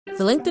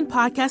The LinkedIn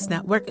Podcast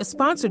Network is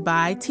sponsored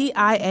by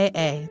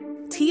TIAA.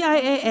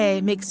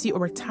 TIAA makes you a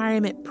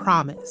retirement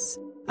promise,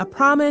 a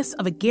promise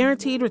of a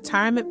guaranteed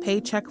retirement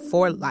paycheck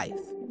for life.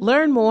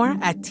 Learn more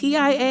at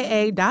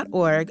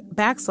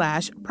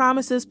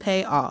TIAA.org/promises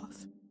pay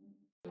off.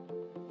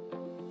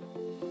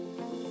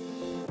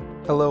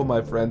 Hello,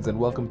 my friends, and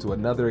welcome to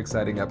another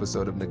exciting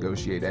episode of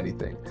Negotiate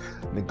Anything.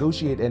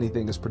 Negotiate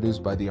Anything is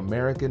produced by the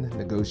American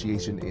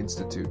Negotiation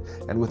Institute,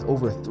 and with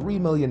over 3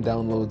 million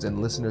downloads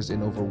and listeners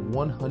in over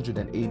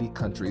 180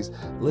 countries,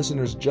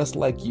 listeners just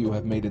like you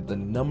have made it the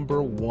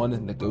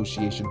 #1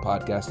 negotiation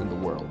podcast in the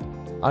world.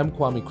 I'm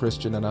Kwame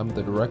Christian, and I'm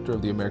the director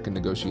of the American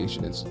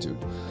Negotiation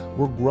Institute.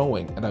 We're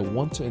growing, and I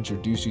want to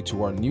introduce you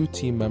to our new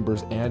team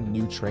members and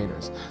new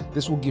trainers.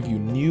 This will give you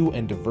new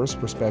and diverse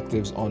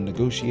perspectives on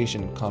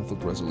negotiation and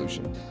conflict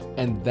resolution.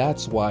 And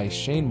that's why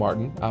Shane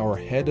Martin, our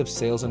head of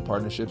sales and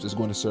partnerships, is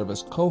going to serve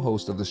as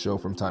co-host of the show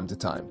from time to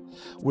time.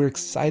 We're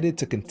excited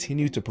to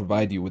continue to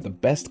provide you with the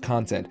best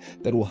content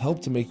that will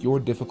help to make your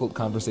difficult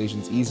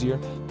conversations easier,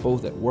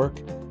 both at work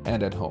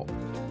and at home.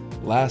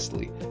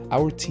 Lastly,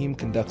 our team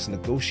conducts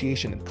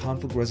negotiation and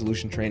conflict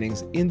resolution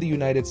trainings in the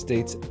United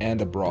States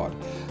and abroad.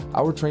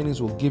 Our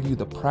trainings will give you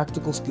the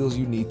practical skills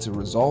you need to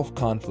resolve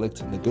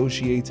conflict,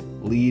 negotiate,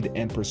 lead,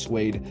 and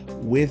persuade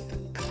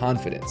with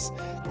confidence.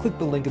 Click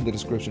the link in the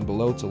description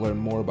below to learn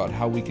more about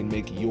how we can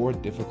make your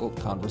difficult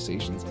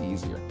conversations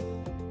easier.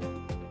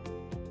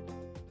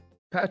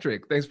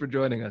 Patrick, thanks for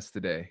joining us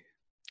today.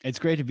 It's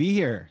great to be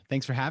here.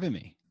 Thanks for having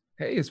me.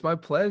 Hey, it's my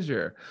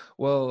pleasure.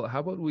 Well, how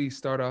about we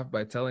start off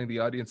by telling the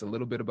audience a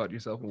little bit about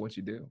yourself and what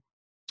you do?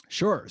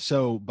 Sure.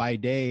 So by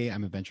day,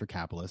 I'm a venture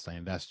capitalist. I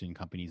invest in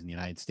companies in the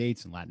United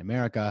States and Latin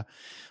America,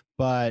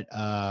 but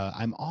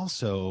I'm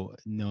also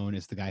known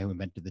as the guy who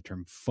invented the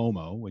term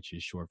FOMO, which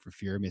is short for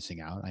fear of missing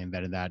out. I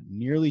invented that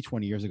nearly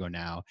 20 years ago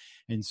now.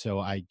 And so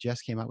I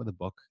just came out with a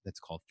book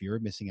that's called Fear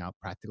of Missing Out,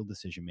 Practical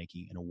Decision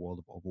Making in a World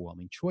of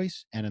Overwhelming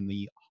Choice. And I'm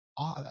the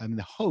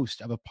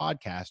host of a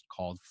podcast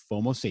called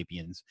FOMO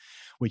Sapiens,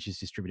 which is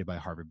distributed by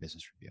Harvard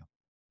Business Review.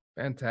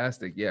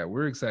 Fantastic. Yeah,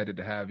 we're excited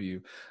to have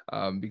you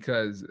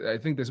because I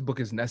think this book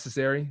is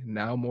necessary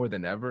now more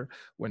than ever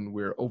when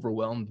we're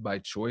overwhelmed by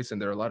choice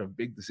and there are a lot of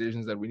big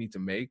decisions that we need to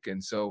make.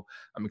 And so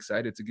I'm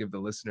excited to give the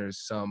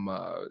listeners some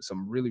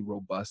really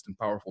robust and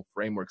powerful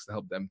frameworks to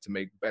help them to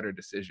make better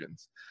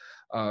decisions.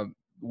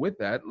 With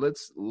that,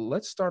 let's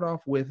start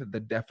off with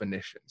the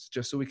definitions,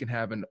 just so we can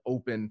have an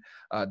open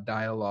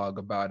dialogue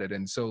about it.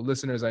 And so,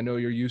 listeners, I know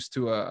you're used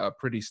to a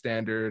pretty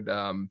standard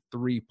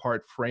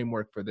 3-part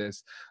framework for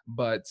this,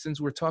 but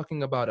since we're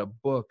talking about a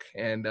book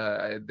and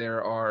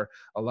there are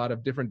a lot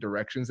of different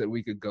directions that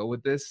we could go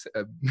with this,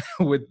 I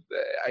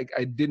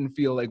didn't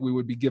feel like we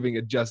would be giving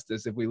it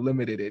justice if we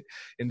limited it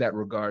in that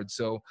regard.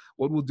 So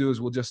what we'll do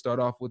is we'll just start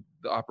off with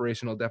the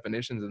operational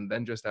definitions and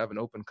then just have an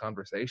open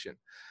conversation.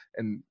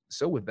 And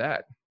so with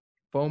that,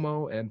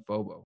 FOMO and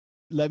FOBO.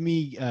 Let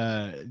me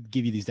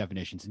give you these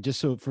definitions. And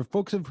just so for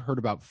folks who've heard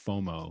about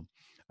FOMO,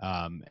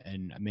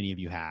 and many of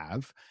you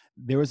have,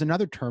 there was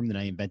another term that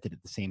I invented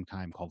at the same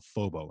time called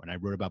FOBO. And I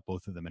wrote about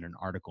both of them in an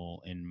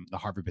article in the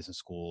Harvard Business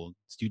School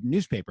student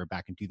newspaper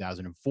back in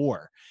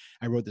 2004.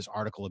 I wrote this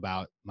article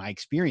about my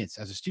experience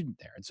as a student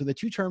there. And so the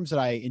two terms that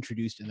I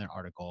introduced in that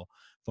article,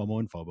 FOMO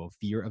and FOBO,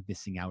 fear of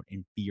missing out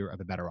and fear of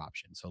a better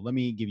option. So let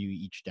me give you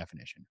each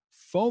definition.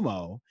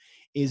 FOMO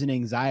is an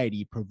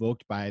anxiety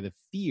provoked by the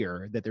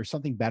fear that there's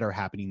something better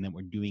happening than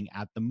we're doing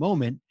at the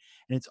moment.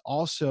 And it's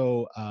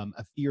also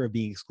a fear of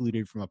being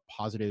excluded from a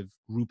positive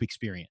group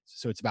experience.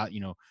 So it's about,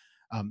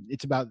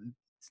 it's about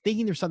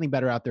thinking there's something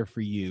better out there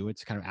for you.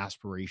 It's kind of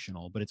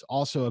aspirational, but it's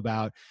also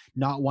about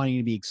not wanting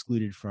to be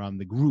excluded from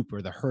the group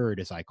or the herd,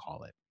 as I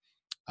call it.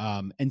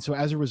 And so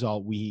as a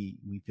result, we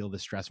feel the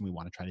stress and we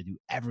want to try to do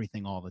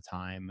everything all the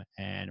time.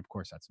 And of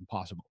course, that's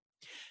impossible.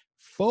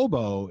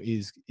 FOBO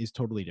is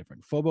totally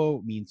different.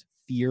 FOBO means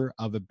fear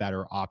of a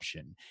better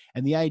option.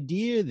 And the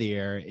idea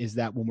there is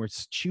that when we're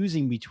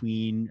choosing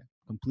between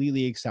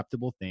completely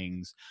acceptable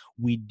things,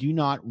 we do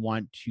not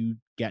want to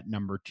get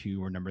number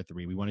 2 or number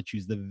 3. We want to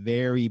choose the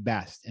very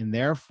best. And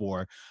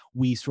therefore,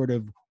 we sort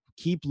of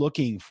keep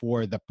looking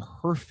for the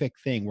perfect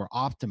thing. We're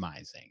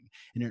optimizing.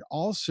 And it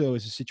also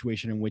is a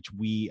situation in which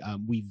we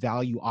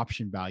value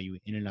option value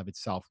in and of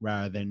itself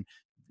rather than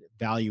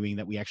valuing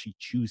that we actually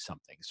choose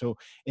something. So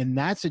in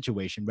that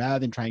situation, rather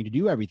than trying to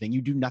do everything,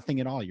 you do nothing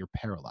at all. You're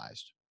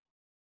paralyzed.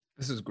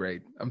 This is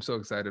great. I'm so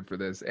excited for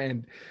this.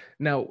 And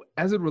now,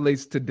 as it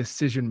relates to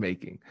decision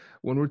making,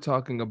 when we're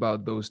talking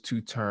about those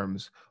two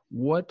terms,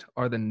 what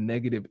are the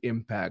negative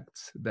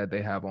impacts that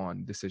they have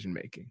on decision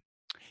making?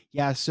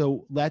 Yeah,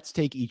 so let's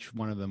take each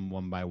one of them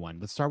one by one.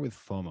 Let's start with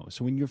FOMO.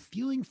 So when you're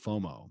feeling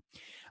FOMO,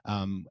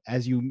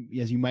 as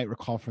you might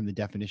recall from the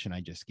definition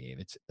I just gave,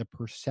 it's the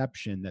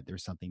perception that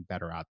there's something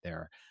better out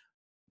there.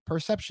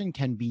 Perception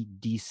can be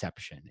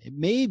deception. It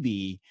may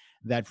be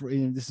that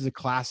this is a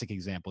classic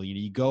example.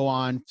 You go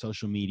on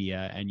social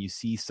media and you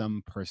see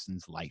some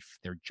person's life,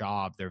 their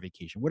job, their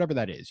vacation, whatever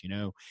that is,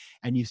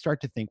 and you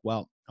start to think,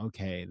 well,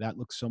 okay, that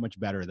looks so much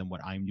better than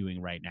what I'm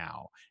doing right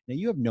now. Now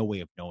you have no way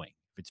of knowing.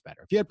 if it's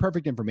better. If you had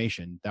perfect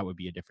information, that would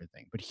be a different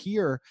thing. But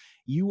here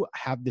you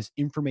have this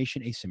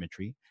information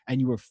asymmetry, and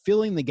you are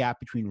filling the gap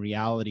between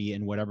reality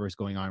and whatever is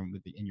going on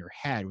in your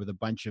head with a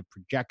bunch of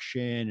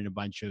projection and a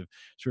bunch of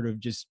sort of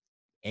just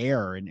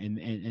air,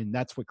 and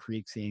that's what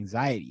creates the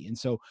anxiety. And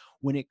so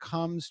when it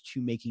comes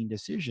to making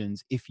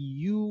decisions, if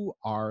you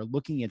are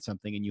looking at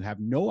something and you have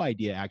no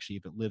idea actually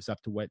if it lives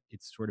up to what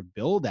it's sort of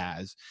billed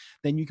as,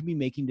 then you can be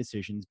making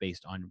decisions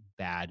based on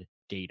bad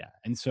data.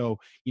 And so,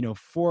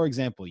 for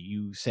example,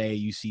 you say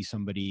you see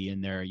somebody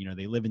in there,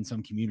 they live in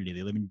some community,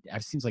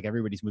 it seems like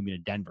everybody's moving to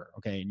Denver.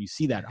 Okay. And you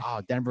see that,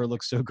 oh, Denver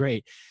looks so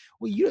great.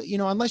 Well,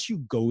 unless you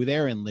go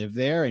there and live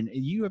there, and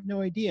you have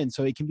no idea. And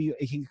so it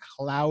can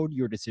cloud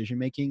your decision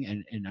making.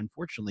 And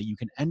unfortunately, you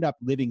can end up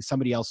living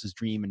somebody else's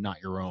dream and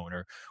not your own,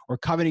 or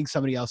coveting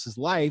somebody else's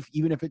life,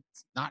 even if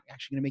it's not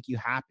actually going to make you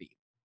happy.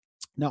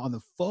 Now, on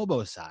the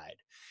phobo side,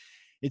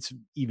 it's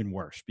even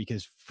worse,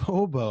 because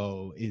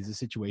phobo is a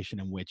situation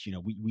in which,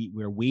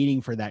 we're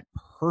waiting for that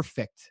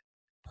perfect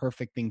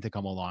thing to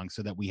come along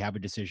so that we have a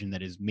decision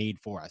that is made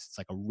for us. It's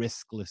like a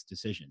riskless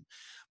decision.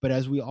 But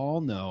as we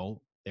all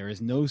know, there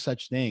is no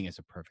such thing as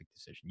a perfect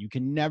decision. You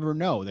can never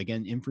know.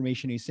 Again,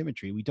 information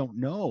asymmetry, we don't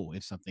know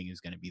if something is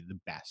going to be the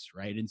best,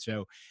 right? And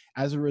so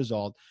as a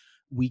result,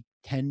 we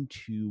tend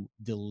to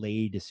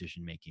delay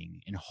decision making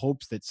in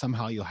hopes that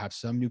somehow you'll have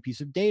some new piece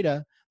of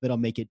data that'll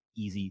make it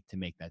easy to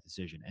make that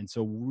decision. And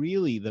so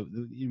really,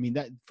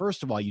 that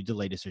first of all, you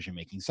delay decision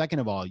making. Second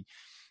of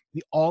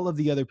all of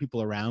the other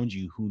people around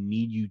you who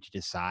need you to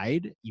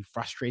decide, you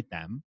frustrate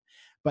them.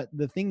 But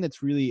the thing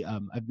that's really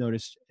I've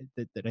noticed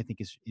that I think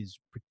is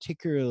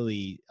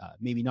particularly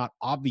maybe not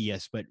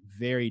obvious but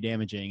very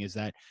damaging is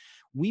that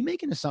we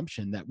make an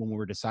assumption that when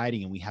we're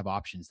deciding and we have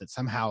options, that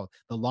somehow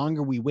the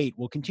longer we wait,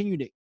 we'll continue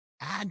to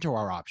add to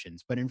our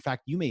options. But in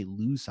fact, you may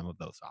lose some of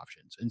those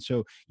options. And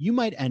so you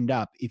might end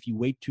up, if you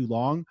wait too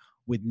long,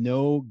 with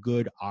no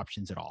good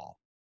options at all.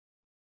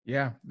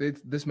 Yeah,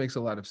 this makes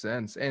a lot of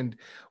sense. And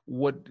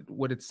what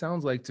it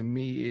sounds like to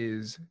me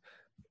is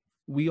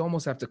we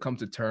almost have to come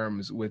to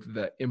terms with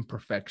the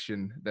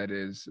imperfection that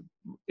is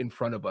in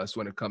front of us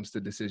when it comes to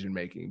decision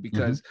making,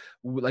 because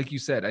like you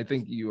said, I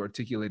think you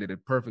articulated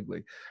it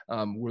perfectly.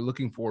 We're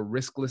looking for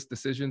riskless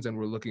decisions, and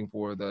we're looking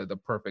for the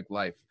perfect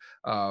life,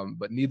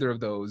 but neither of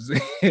those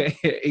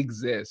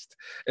exist.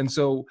 And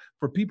so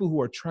for people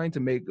who are trying to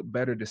make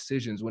better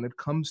decisions when it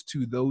comes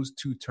to those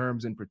two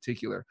terms in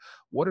particular,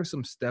 what are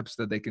some steps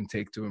that they can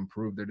take to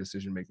improve their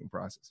decision making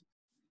process?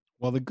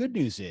 Well, the good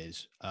news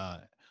is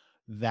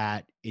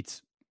that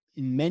it's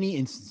in many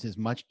instances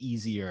much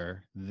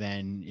easier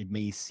than it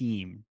may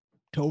seem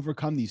to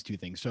overcome these two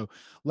things. So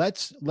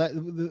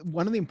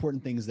one of the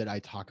important things that I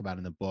talk about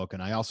in the book,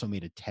 and I also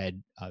made a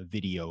TED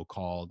video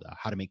called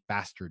How to Make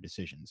Faster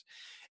Decisions,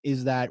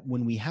 is that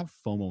when we have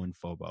FOMO and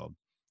phobo,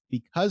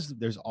 because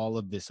there's all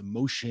of this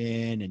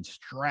emotion and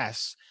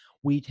stress,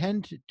 we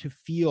tend to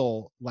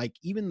feel like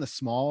even the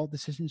small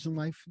decisions in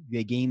life,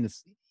 they gain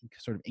this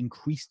sort of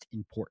increased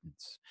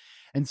importance.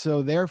 And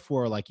so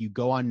therefore, like, you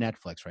go on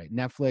Netflix, right?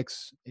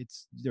 Netflix,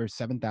 there are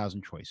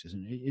 7,000 choices,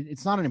 and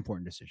it's not an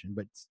important decision.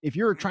 But if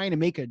you're trying to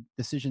make a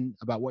decision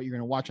about what you're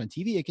going to watch on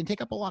TV, it can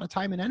take up a lot of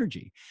time and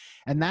energy.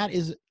 And that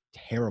is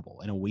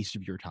terrible and a waste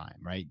of your time,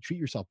 right? Treat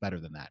yourself better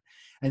than that.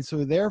 And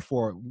so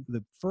therefore,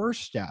 the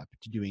first step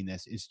to doing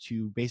this is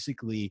to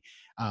basically,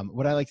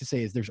 what I like to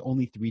say is there's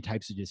only 3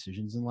 types of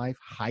decisions in life: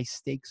 high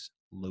stakes,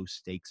 low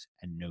stakes,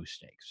 and no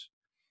stakes.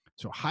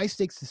 So high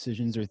stakes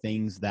decisions are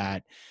things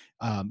that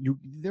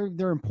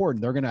they're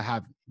important. They're going to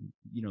have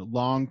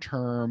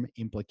long-term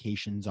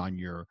implications on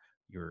your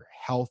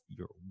health,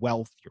 your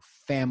wealth, your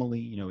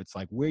family. It's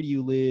like, where do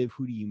you live?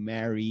 Who do you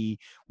marry?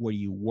 Where do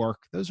you work?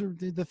 Those are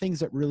the things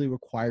that really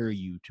require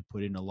you to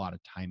put in a lot of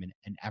time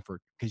and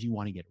effort because you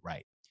want to get it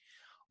right.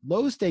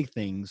 Low stake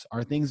things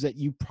are things that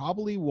you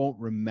probably won't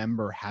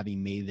remember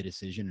having made the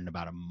decision in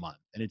about a month.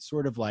 And it's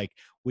sort of like,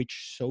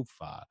 which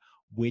sofa,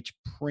 which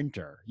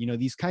printer,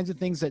 these kinds of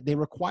things that they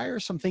require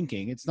some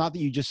thinking. It's not that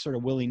you just sort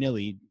of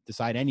willy-nilly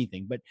decide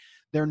anything, but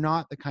they're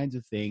not the kinds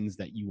of things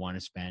that you want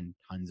to spend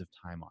tons of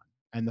time on.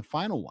 And the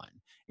final one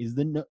is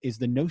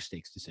the no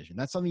stakes decision.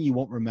 That's something you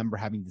won't remember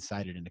having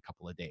decided in a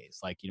couple of days.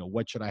 Like,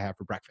 what should I have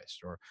for breakfast,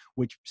 or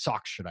which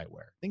socks should I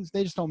wear? Things,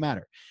 they just don't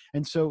matter.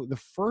 And so the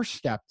first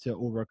step to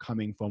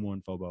overcoming FOMO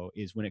and phobo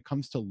is, when it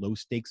comes to low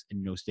stakes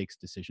and no stakes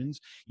decisions,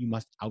 you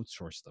must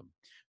outsource them.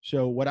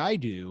 So what I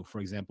do, for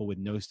example, with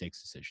no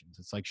stakes decisions,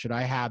 it's like, should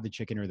I have the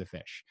chicken or the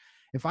fish?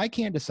 If I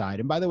can't decide,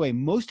 and by the way,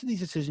 most of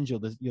these decisions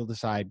you'll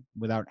decide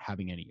without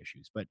having any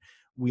issues, but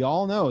we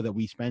all know that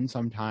we spend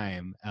some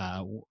time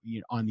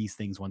on these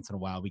things. Once in a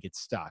while, we get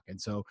stuck.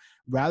 And so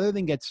rather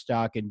than get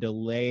stuck and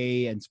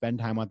delay and spend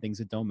time on things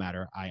that don't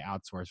matter, I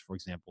outsource, for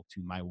example,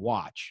 to my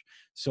watch.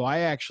 So I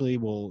actually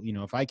will,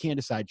 if I can't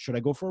decide, should I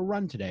go for a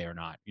run today or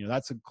not?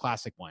 That's a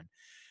classic one.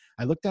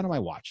 I look down at my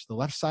watch. The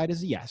left side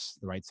is a yes.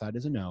 The right side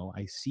is a no.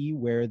 I see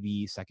where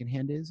the second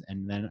hand is,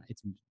 and then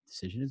its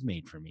decision is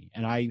made for me.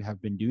 And I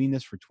have been doing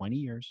this for 20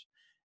 years.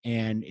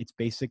 And it's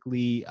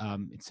basically,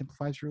 it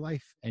simplifies your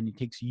life and it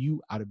takes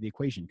you out of the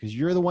equation because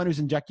you're the one who's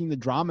injecting the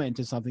drama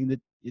into something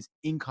that is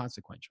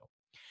inconsequential.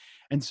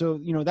 And so,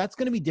 that's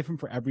going to be different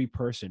for every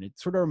person. It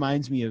sort of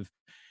reminds me of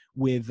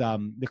with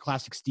the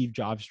classic Steve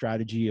Jobs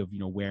strategy of,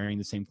 wearing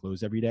the same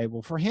clothes every day.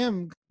 Well, for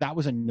him, that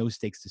was a no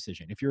stakes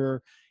decision. If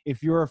you're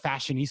a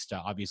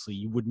fashionista, obviously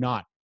you would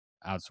not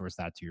outsource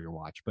that to your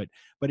watch, but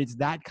it's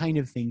that kind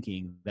of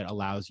thinking that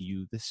allows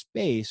you the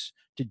space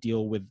to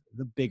deal with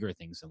the bigger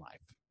things in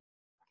life.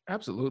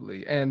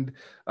 Absolutely. And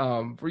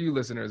for you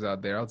listeners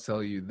out there, I'll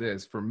tell you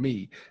this, for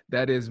me,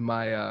 that's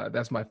my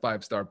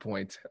 5-star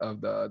point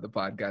of the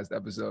podcast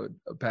episode,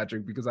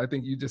 Patrick, because I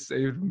think you just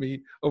saved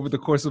me over the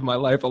course of my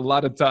life a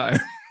lot of time.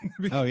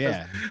 Oh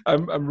yeah.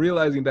 I'm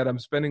realizing that I'm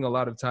spending a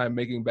lot of time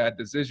making bad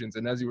decisions.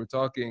 And as you were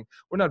talking,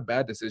 we're not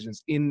bad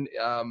decisions,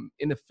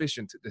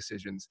 inefficient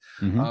decisions.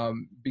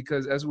 Mm-hmm.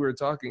 Because as we were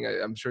talking,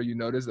 I'm sure you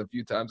noticed a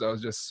few times I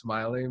was just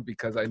smiling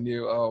because I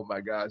knew, oh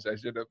my gosh, I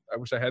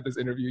wish I had this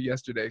interview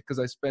yesterday, because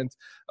I spent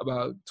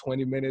about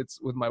 20 minutes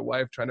with my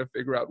wife trying to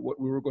figure out what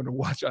we were going to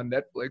watch on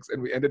Netflix,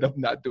 and we ended up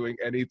not doing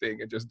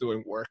anything and just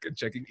doing work and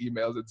checking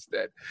emails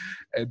instead.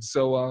 And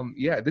so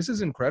this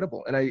is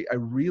incredible, and I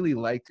really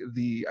like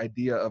the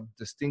idea of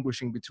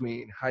distinguishing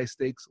between high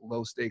stakes,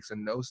 low stakes,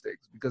 and no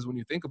stakes, because when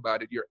you think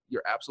about it, you're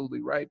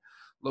absolutely right.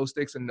 Low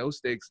stakes and no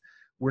stakes,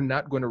 we're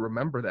not going to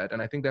remember that.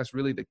 And I think that's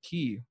really the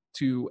key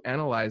to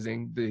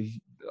analyzing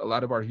a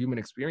lot of our human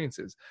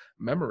experiences,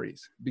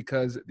 memories,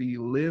 because the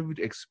lived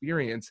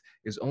experience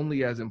is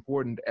only as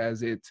important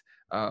as it,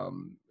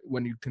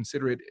 when you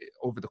consider it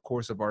over the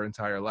course of our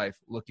entire life,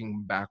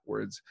 looking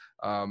backwards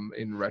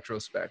in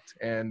retrospect.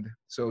 And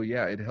so,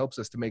 it helps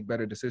us to make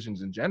better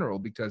decisions in general,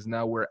 because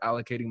now we're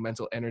allocating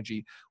mental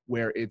energy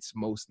where it's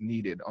most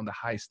needed on the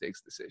high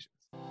stakes decisions.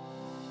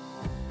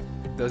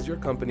 Does your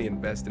company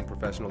invest in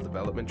professional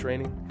development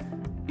training?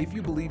 If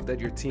you believe that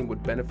your team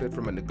would benefit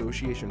from a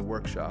negotiation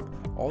workshop,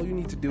 all you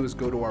need to do is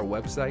go to our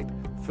website,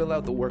 fill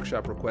out the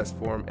workshop request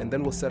form, and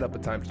then we'll set up a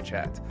time to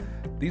chat.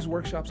 These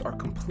workshops are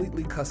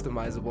completely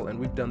customizable, and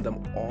we've done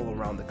them all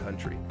around the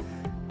country.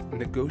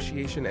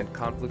 Negotiation and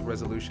conflict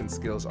resolution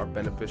skills are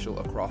beneficial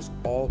across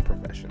all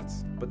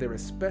professions, but they're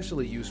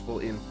especially useful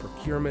in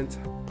procurement,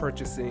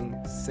 purchasing,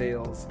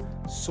 sales,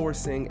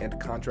 sourcing, and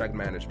contract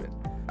management.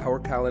 Our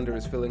calendar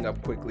is filling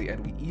up quickly,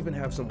 and we even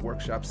have some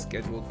workshops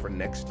scheduled for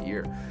next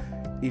year.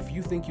 If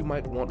you think you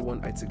might want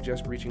one, I'd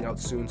suggest reaching out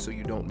soon so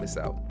you don't miss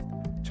out.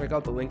 Check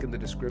out the link in the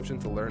description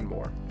to learn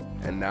more.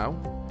 And now,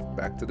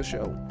 back to the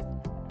show.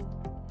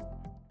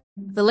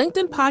 The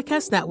LinkedIn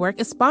Podcast Network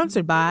is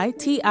sponsored by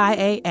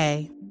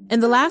TIAA. In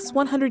the last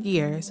 100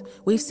 years,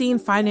 we've seen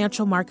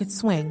financial markets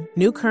swing,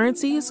 new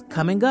currencies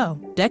come and go,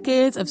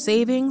 decades of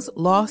savings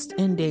lost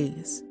in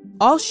days,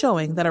 all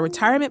showing that a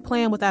retirement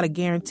plan without a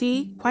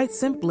guarantee, quite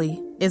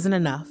simply, isn't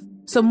enough.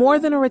 So more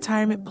than a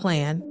retirement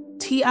plan,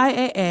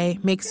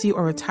 TIAA makes you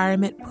a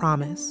retirement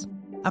promise.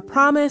 A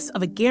promise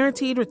of a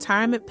guaranteed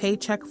retirement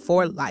paycheck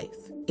for life.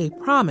 A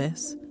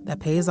promise that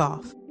pays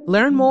off.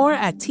 Learn more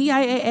at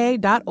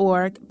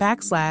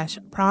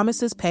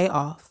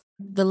TIAA.org/promisespayoff.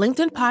 The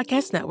LinkedIn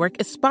Podcast Network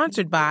is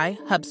sponsored by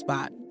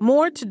HubSpot.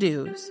 More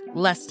to-dos,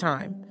 less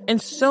time, and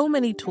so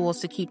many tools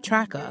to keep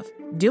track of.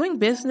 Doing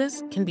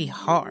business can be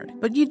hard,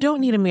 but you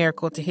don't need a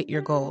miracle to hit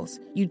your goals.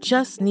 You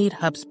just need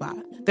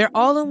HubSpot. Their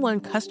all-in-one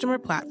customer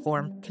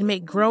platform can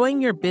make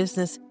growing your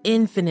business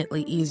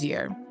infinitely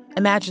easier.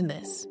 Imagine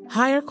this: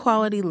 higher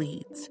quality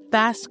leads,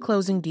 fast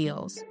closing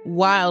deals,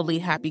 wildly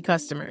happy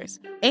customers,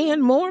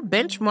 and more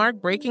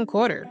benchmark-breaking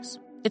quarters.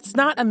 It's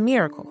not a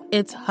miracle,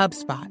 it's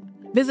HubSpot.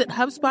 Visit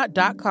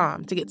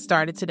HubSpot.com to get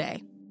started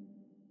today.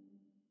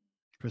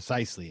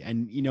 Precisely.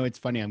 And, it's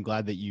funny. I'm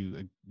glad that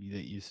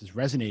this has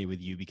resonated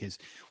with you, because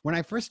when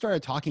I first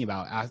started talking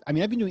about, I've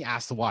been doing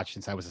Ask the Watch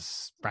since I was a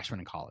freshman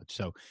in college.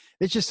 So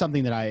it's just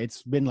something that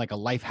it's been like a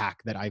life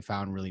hack that I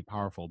found really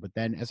powerful. But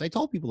then as I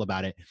told people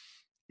about it,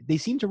 they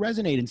seemed to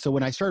resonate. And so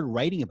when I started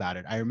writing about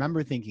it, I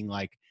remember thinking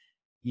like,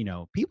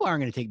 people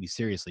aren't going to take me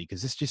seriously,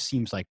 because this just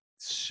seems like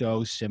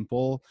so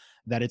simple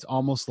that it's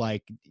almost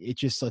like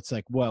it's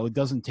like, well, it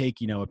doesn't take,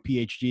 a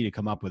PhD to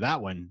come up with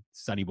that one,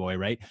 Sonny boy,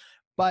 right?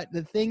 But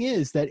the thing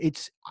is that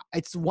it's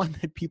one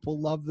that people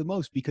love the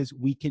most, because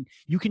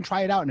you can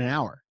try it out in an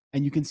hour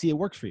and you can see it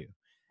works for you.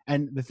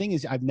 And the thing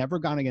is, I've never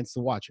gone against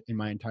the watch in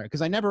my entire,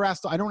 because I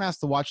don't ask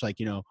the watch like,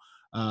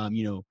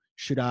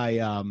 should I,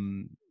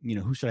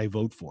 who should I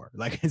vote for?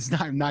 Like,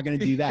 I'm not going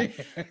to do that.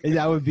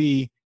 That would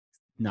be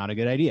not a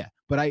good idea.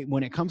 But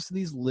when it comes to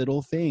these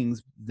little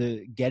things,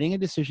 the getting a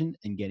decision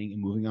and getting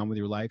and moving on with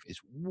your life is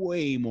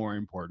way more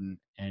important.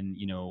 And,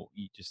 you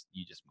just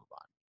move on.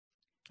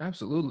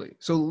 Absolutely.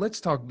 So let's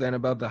talk then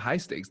about the high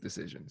stakes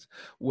decisions.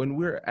 When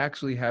we're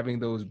actually having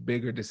those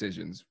bigger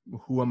decisions,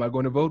 who am I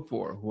going to vote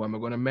for? Who am I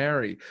going to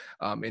marry?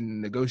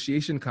 In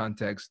negotiation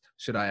context,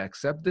 should I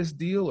accept this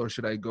deal or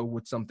should I go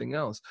with something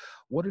else?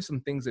 What are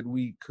some things that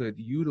we could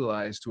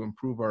utilize to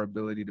improve our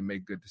ability to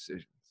make good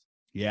decisions?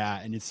 Yeah,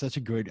 and it's such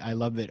a good. I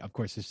love that. Of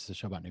course, this is a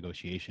show about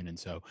negotiation, and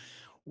so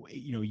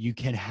you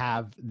can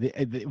have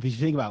if you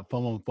think about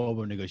FOMO and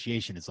FOBO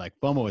negotiation, it's like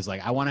FOMO is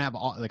like I want to have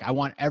all like I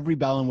want every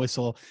bell and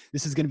whistle.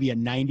 This is going to be a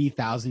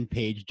 90,000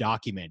 page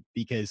document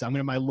because I'm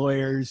going to my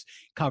lawyers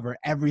cover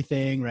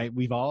everything. Right?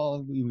 We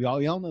all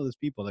know those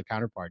people, the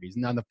counterparties,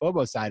 and on the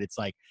FOBO side, it's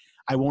like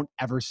I won't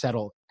ever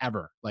settle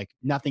ever. Like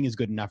nothing is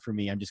good enough for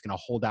me. I'm just going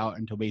to hold out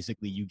until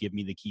basically you give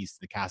me the keys to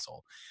the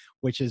castle,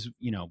 which is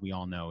we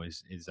all know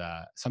is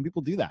some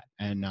people do that,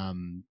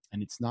 and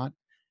it's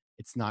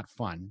not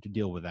fun to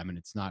deal with them, and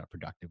it's not a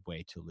productive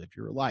way to live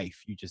your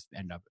life. You just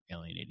end up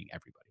alienating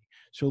everybody.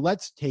 So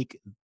let's take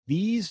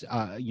these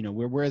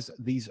whereas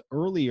these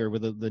earlier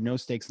with the no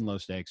stakes and low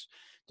stakes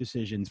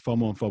decisions,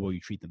 FOMO and FOBO, you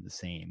treat them the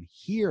same.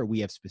 Here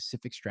we have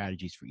specific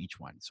strategies for each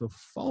one. So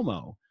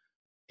FOMO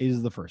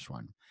is the first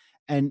one.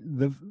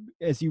 And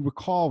as you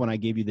recall, when I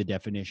gave you the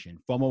definition,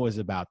 FOMO is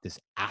about this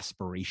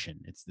aspiration.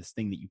 It's this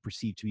thing that you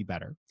perceive to be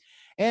better.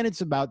 And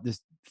it's about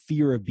this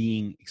fear of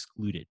being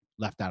excluded,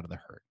 left out of the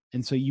herd.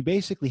 And so you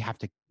basically have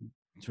to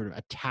sort of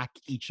attack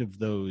each of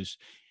those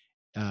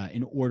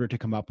in order to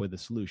come up with a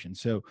solution.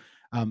 So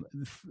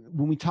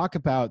when we talk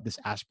about this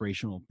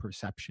aspirational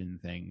perception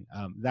thing,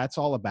 that's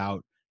all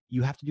about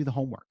you have to do the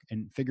homework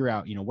and figure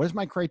out, what is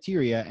my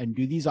criteria and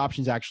do these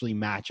options actually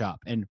match up?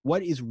 And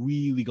what is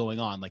really going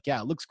on? Like, yeah,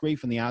 it looks great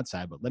from the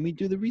outside, but let me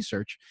do the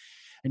research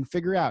and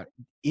figure out,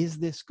 is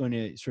this going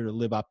to sort of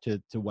live up to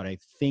what I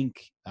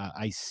think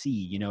I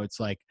see? It's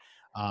like,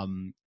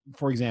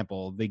 for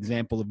example, the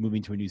example of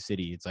moving to a new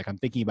city. It's like, I'm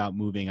thinking about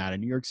moving out of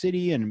New York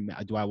City, and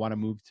do I want to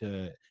move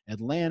to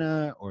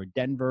Atlanta or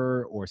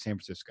Denver or San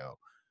Francisco?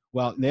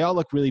 Well, they all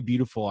look really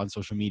beautiful on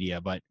social media,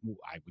 but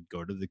I would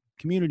go to the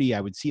community. I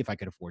would see if I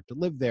could afford to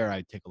live there.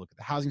 I'd take a look at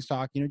the housing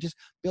stock, just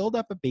build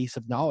up a base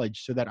of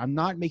knowledge so that I'm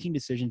not making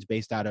decisions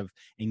based out of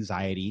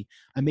anxiety.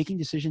 I'm making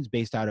decisions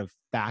based out of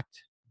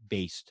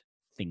fact-based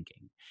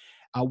thinking.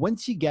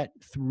 Once you get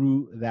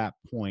through that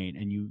point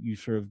and you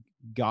sort of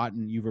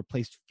you've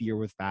replaced fear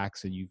with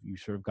facts and you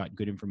sort of got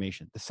good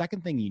information, the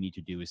second thing you need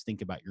to do is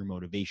think about your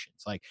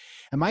motivations. Like,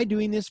 am I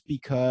doing this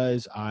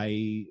because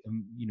I'm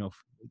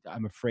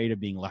afraid of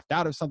being left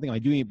out of something? Am I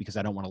doing it because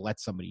I don't want to let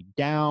somebody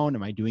down?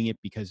 Am I doing it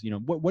because,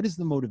 what is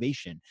the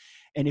motivation?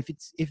 And if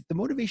the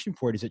motivation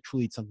for it is it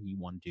truly something you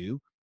want to do,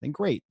 then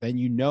great. Then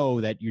you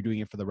know that you're doing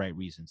it for the right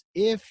reasons.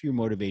 If your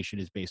motivation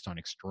is based on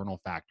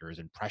external factors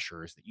and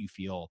pressures that you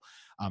feel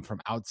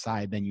from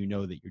outside, then you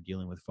know that you're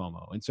dealing with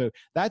FOMO. And so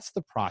that's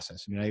the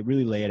process. I mean, I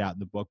really lay it out in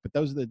the book, but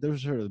those are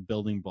sort of the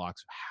building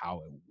blocks of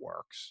how it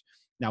works.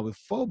 Now with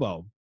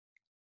FOBO,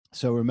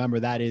 so remember,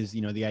 that is,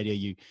 the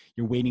idea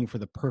you're waiting for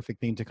the perfect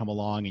thing to come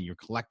along and you're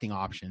collecting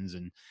options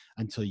and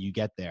until you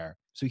get there.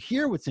 So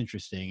here, what's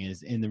interesting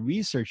is, in the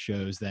research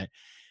shows that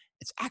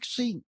it's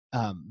actually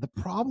the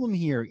problem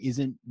here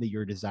isn't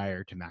your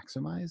desire to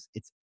maximize,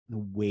 it's the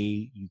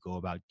way you go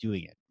about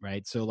doing it,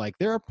 right? So like,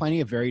 there are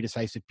plenty of very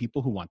decisive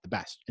people who want the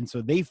best, and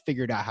so they've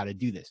figured out how to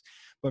do this.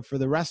 But for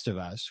the rest of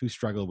us who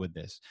struggle with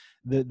this,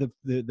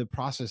 the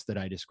process that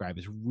I describe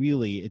is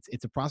really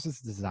it's a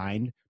process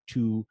designed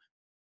to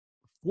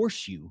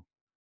force you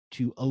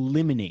to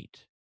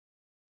eliminate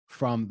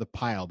from the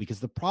pile,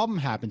 because the problem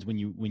happens when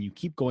you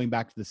keep going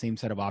back to the same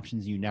set of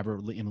options, you never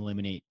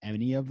eliminate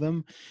any of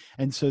them.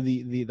 And so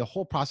the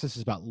whole process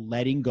is about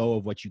letting go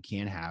of what you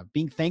can have,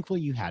 being thankful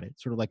you had it,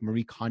 sort of like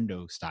Marie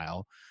Kondo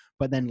style,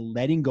 but then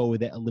letting go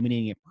with it,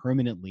 eliminating it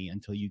permanently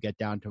until you get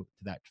down to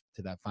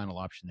that final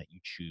option that you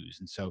choose.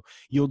 And so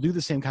you'll do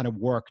the same kind of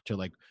work to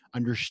like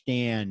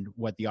understand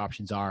what the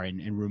options are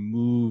and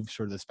remove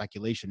sort of the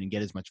speculation and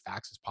get as much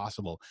facts as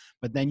possible.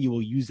 But then you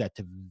will use that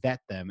to vet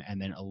them and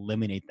then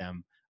eliminate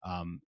them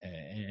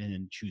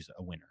and choose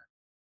a winner.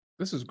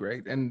 This is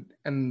great,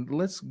 and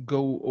let's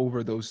go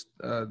over those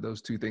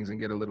two things and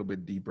get a little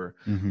bit deeper.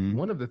 Mm-hmm.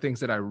 One of the things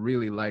that I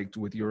really liked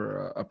with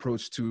your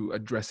approach to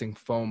addressing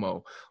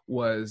FOMO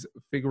was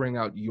figuring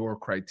out your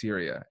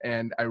criteria,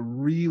 and I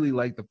really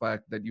like the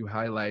fact that you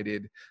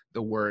highlighted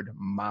the word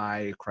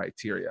 "my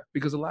criteria,"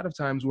 because a lot of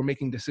times we're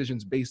making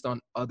decisions based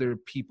on other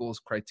people's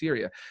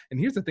criteria. And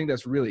here's the thing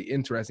that's really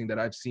interesting that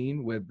I've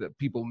seen with the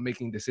people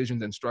making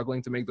decisions and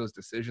struggling to make those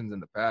decisions in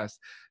the past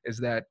is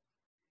that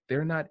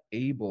they're not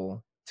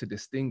able to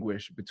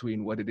distinguish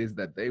between what it is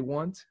that they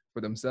want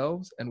for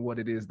themselves and what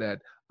it is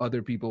that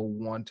other people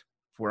want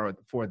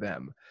for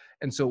them.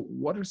 And so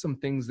what are some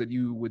things that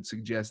you would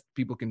suggest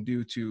people can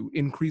do to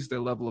increase their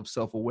level of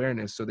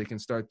self-awareness so they can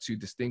start to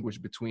distinguish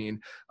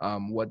between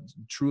what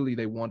truly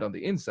they want on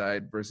the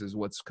inside versus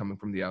what's coming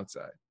from the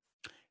outside?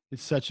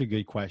 It's such a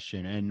good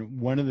question. And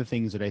one of the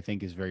things that I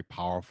think is very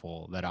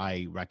powerful that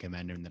I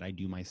recommend and that I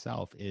do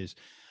myself is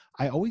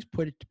I always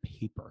put it to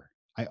paper.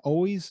 I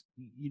always,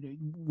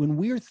 when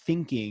we're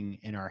thinking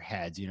in our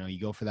heads, you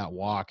go for that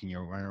walk and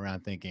you're running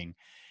around thinking,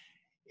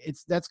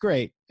 that's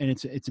great. And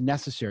it's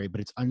necessary, but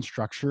it's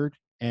unstructured.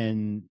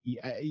 And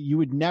you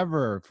would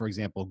never, for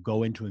example,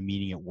 go into a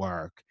meeting at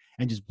work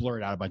and just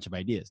blurt out a bunch of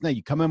ideas. No,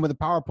 you come in with a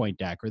PowerPoint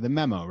deck or the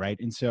memo, right?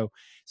 And so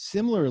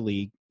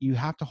similarly, you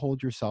have to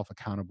hold yourself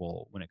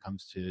accountable when it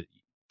comes to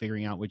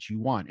figuring out what you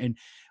want. And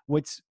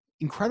what's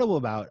incredible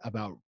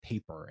about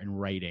paper and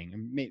writing,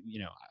 and maybe,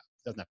 it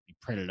doesn't have to be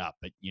printed up,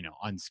 but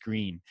on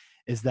screen,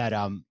 is that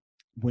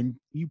when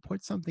you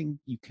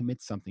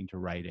commit something to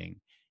writing,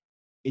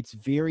 it's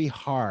very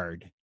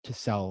hard to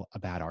sell a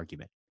bad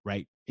argument,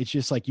 right? It's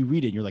just like you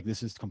read it and you're like,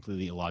 this is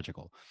completely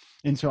illogical.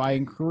 And so I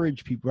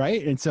encourage people,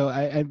 right? And so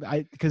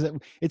because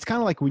it's kind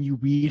of like when you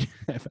read,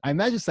 I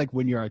imagine it's like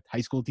when you're a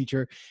high school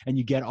teacher and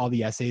you get all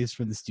the essays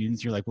from the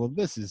students, you're like, well,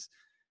 this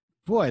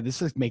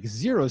makes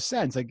zero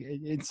sense. Like,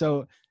 and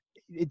so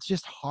it's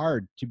just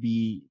hard to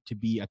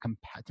make a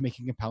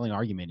compelling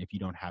argument if you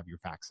don't have your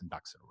facts and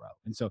ducks in a row.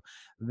 And so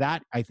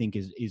that, I think,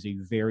 is a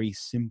very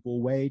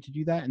simple way to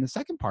do that. And the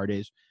second part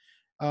is,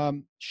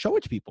 show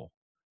it to people.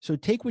 So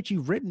take what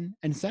you've written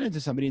and send it to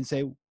somebody and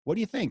say, what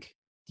do you think?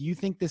 Do you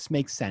think this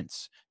makes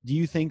sense? Do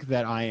you think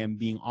that I am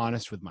being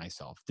honest with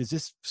myself? Does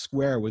this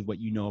square with what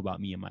you know about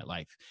me and my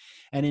life?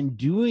 And in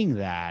doing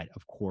that,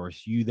 of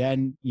course, you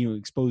then,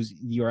 expose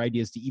your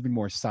ideas to even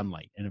more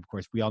sunlight. And of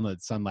course, we all know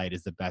that sunlight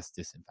is the best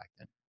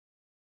disinfectant.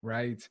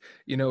 Right.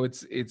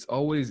 It's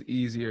always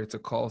easier to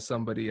call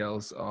somebody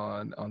else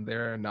on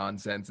their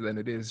nonsense than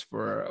it is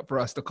for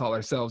us to call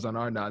ourselves on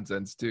our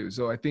nonsense too.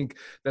 So I think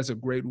that's a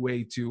great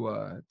way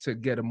to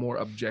get a more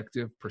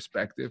objective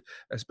perspective,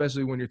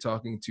 especially when you're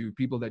talking to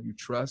people that you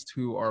trust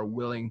who are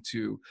willing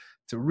to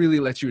really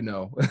let you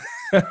know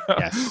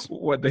Yes.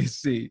 what they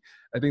see.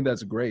 I think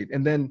that's great.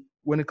 And then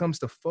when it comes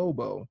to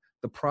FOBO,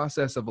 the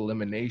process of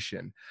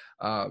elimination,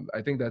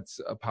 I think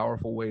that's a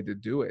powerful way to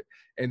do it.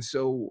 And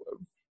so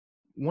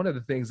one of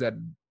the things that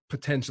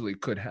potentially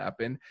could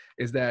happen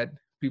is that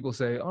people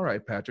say, all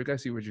right, Patrick, I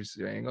see what you're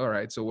saying. All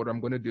right, so what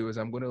I'm going to do is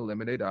I'm going to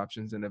eliminate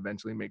options and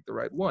eventually make the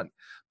right one.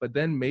 But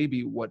then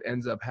maybe what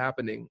ends up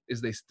happening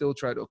is they still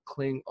try to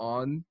cling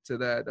on to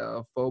that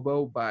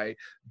FOBO by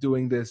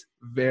doing this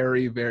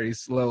very, very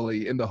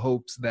slowly in the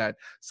hopes that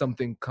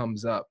something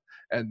comes up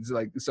and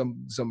like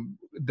some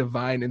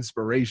divine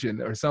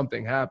inspiration or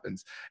something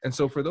happens. And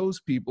so for those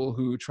people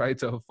who try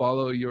to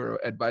follow your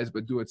advice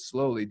but do it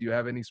slowly, do you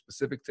have any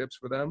specific tips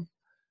for them?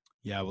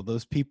 Yeah, well,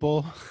 those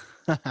people,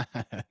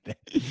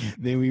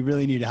 we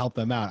really need to help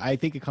them out. I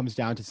think it comes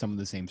down to some of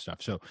the same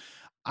stuff. So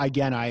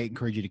again, I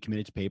encourage you to commit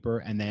it to paper.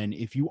 And then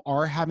if you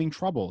are having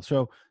trouble,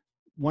 so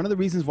one of the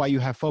reasons why you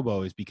have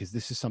FOBO is because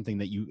this is something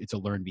that it's a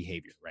learned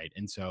behavior, right?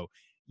 And so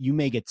you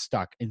may get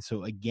stuck. And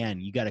so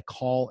again, you got to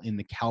call in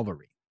the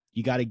cavalry.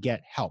 You got to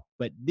get help.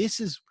 But this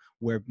is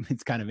where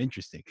it's kind of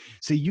interesting.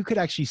 So you could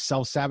actually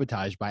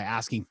self-sabotage by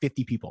asking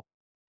 50 people,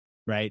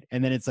 right?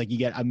 And then it's like you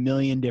get a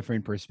million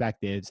different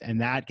perspectives and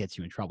that gets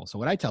you in trouble. So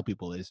what I tell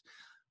people is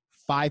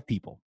 5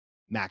 people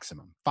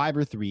maximum, 5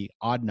 or 3,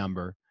 odd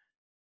number,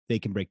 they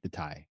can break the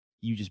tie.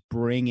 You just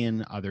bring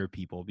in other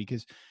people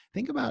because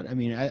think about,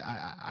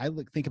 I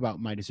think about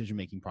my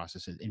decision-making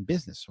processes in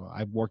business. So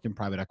I've worked in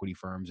private equity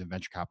firms and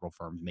venture capital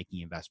firms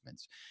making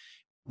investments.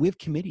 We have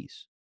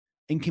committees.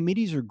 And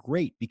committees are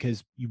great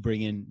because you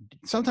bring in,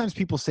 sometimes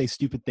people say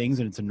stupid things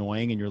and it's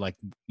annoying and you're like,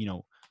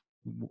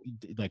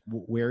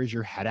 where is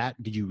your head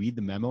at? Did you read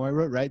the memo I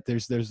wrote? Right?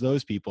 There's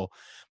those people.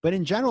 But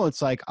in general,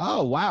 it's like,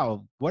 oh,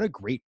 wow, what a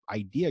great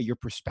idea. Your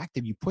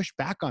perspective, you pushed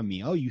back on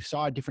me. Oh, you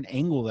saw a different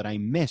angle that I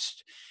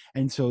missed.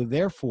 And so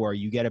therefore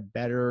you get a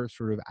better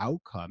sort of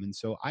outcome. And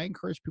so I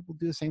encourage people to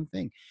do the same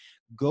thing.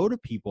 Go to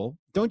people,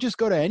 don't just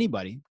go to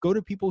anybody, go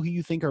to people who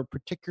you think are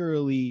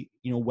particularly,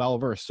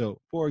 well-versed. So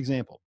for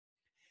example,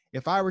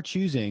 if I were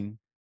choosing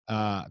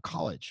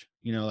college,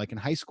 like in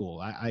high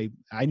school, I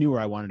knew where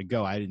I wanted to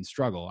go. I didn't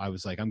struggle. I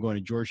was like, I'm going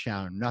to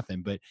Georgetown,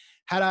 nothing. But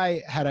had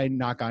I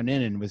not gone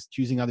in and was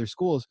choosing other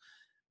schools,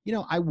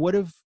 I would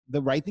have,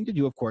 the right thing to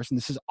do, of course, and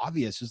this is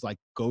obvious, is like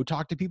go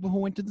talk to people who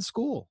went to the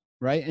school,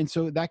 right? And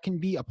so that can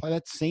be apply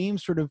that same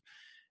sort of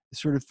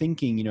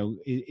thinking.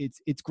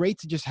 It's great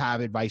to just have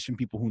advice from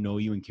people who know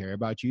you and care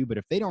about you, but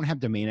if they don't have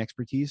domain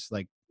expertise,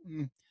 like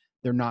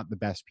they're not the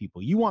best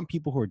people. You want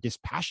people who are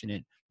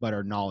dispassionate but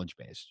are knowledge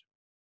based.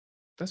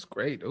 That's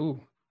great.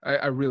 Ooh,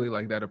 I really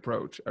like that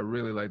approach.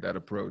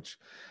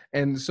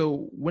 And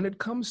so when it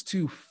comes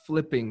to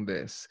flipping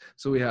this,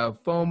 so we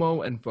have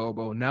FOMO and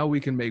FOBO. Now we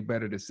can make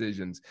better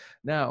decisions.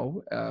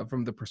 Now,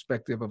 from the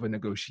perspective of a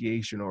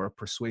negotiation or a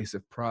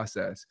persuasive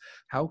process,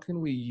 how can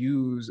we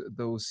use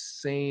those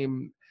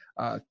same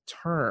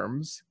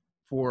terms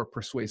for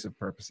persuasive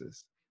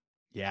purposes?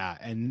 Yeah.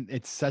 And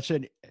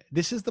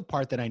this is the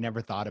part that I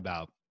never thought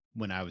about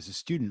when I was a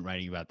student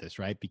writing about this,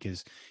 right?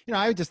 Because,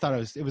 I just thought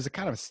it was a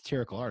kind of a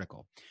satirical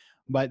article.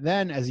 But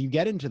then as you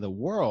get into the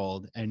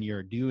world and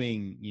you're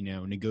doing,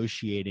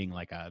 negotiating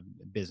like a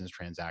business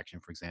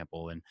transaction, for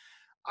example, and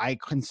I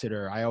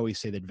always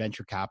say that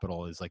venture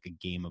capital is like a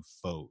game of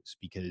foes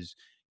because,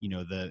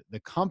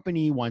 the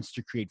company wants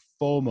to create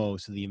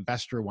FOMO. So the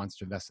investor wants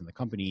to invest in the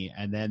company.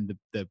 And then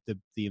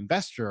the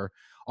investor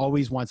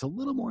always wants a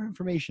little more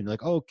information.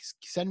 Like, oh,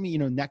 send me,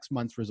 next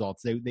month's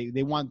results.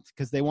 They want,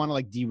 because they want to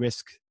like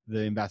de-risk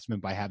the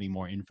investment by having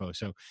more info.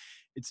 So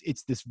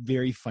it's this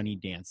very funny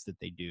dance that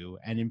they do.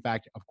 And in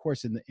fact, of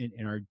course, in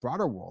our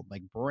broader world,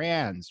 like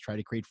brands try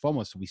to create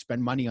FOMO, so we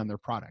spend money on their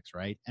products,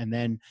 right? And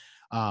then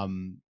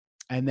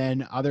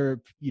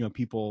other,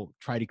 people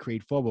try to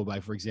create FOMO by,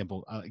 for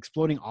example,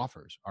 exploding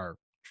offers are,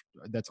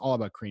 that's all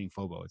about creating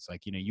FOMO. It's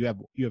like, you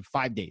have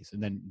 5 days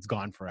and then it's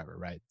gone forever,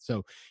 right?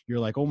 So you're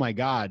like, oh my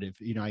God, if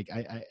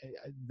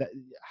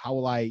how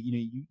will I,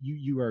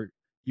 you are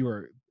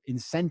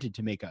incented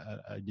to make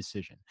a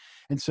decision.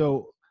 And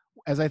so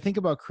as I think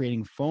about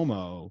creating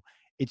FOMO,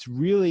 it's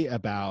really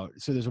about,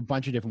 so there's a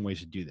bunch of different ways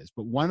to do this,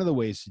 but one of the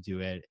ways to do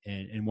it,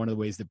 and one of the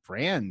ways that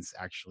brands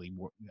actually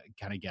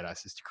kind of get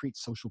us, is to create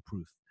social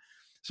proof.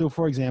 So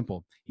for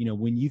example,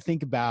 when you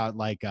think about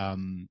like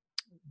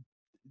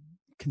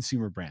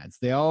consumer brands,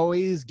 they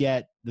always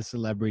get the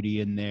celebrity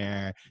in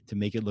there to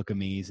make it look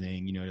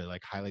amazing, to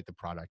like highlight the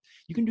product.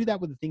 You can do that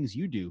with the things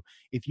you do.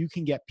 If you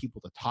can get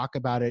people to talk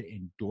about it,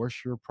 endorse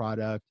your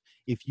product,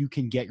 if you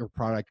can get your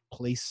product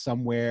placed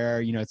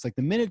somewhere, it's like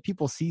the minute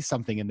people see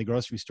something in the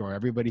grocery store,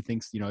 everybody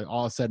thinks,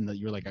 all of a sudden that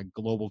you're like a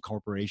global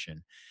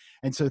corporation.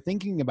 And so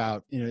thinking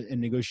about in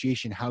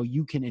negotiation, how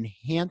you can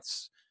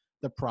enhance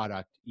the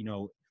product,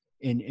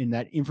 in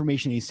that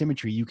information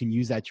asymmetry, you can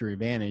use that to your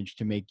advantage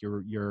to make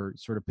your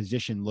sort of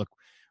position look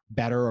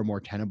better or more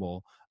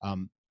tenable.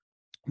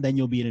 Then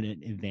you'll be at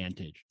an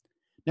advantage.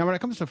 Now, when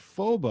it comes to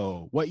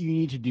FOMO, what you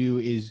need to do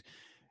is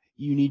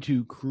you need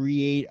to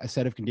create a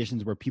set of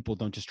conditions where people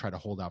don't just try to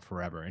hold out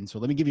forever. And so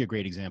let me give you a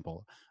great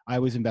example. I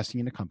was investing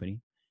in a company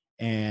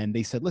and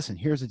they said, listen,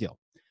 here's the deal.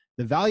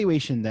 The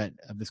valuation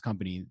of this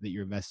company that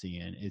you're investing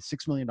in is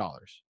 $6 million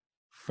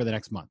for the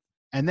next month.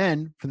 And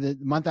then for the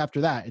month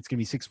after that, it's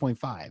going to be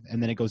 6.5.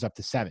 And then it goes up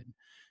to 7.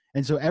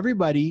 And so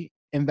everybody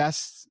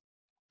invests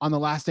on the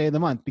last day of the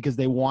month because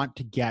they want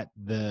to get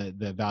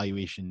the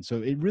valuation.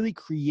 So it really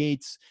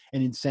creates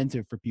an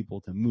incentive for people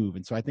to move.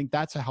 And so I think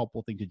that's a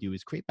helpful thing to do,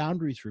 is create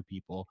boundaries for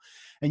people.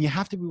 And you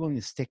have to be willing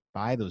to stick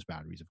by those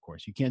boundaries, of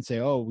course. You can't say,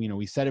 oh,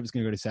 we said it was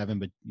going to go to 7,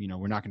 but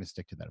we're not going to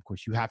stick to that. Of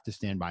course, you have to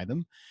stand by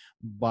them.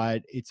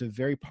 But it's a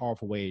very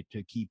powerful way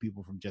to keep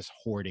people from just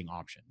hoarding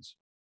options.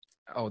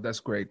 Oh, that's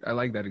great. I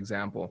like that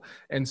example.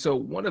 And so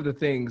one of the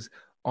things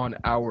on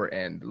our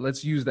end,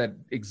 let's use that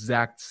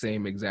exact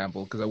same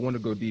example because I want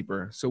to go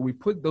deeper. So we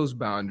put those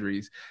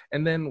boundaries,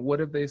 and then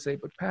what if they say,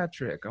 but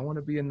Patrick, I want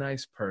to be a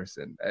nice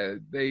person.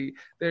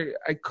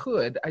 I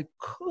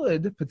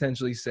could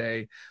potentially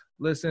say,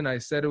 listen, I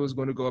said it was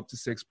going to go up to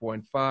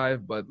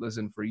 6.5, but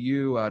listen, for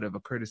you, out of a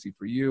courtesy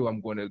for you,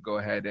 I'm going to go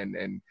ahead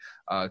and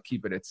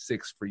keep it at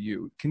 6 for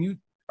you. Can you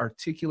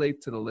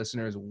articulate to the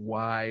listeners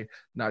why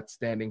not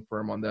standing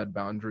firm on that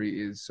boundary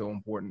is so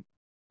important?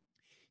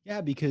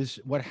 Yeah, because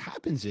what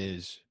happens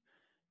is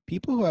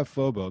people who have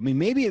FOMO, I mean,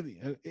 maybe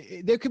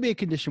there could be a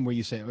condition where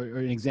you say, or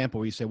an example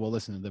where you say, well,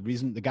 listen, the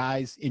reason the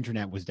guy's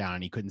internet was down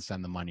and he couldn't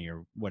send the money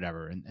or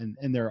whatever.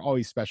 And there are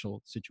always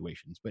special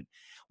situations. But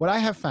what I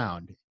have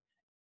found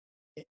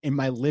in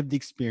my lived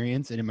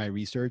experience and in my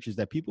research is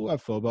that people who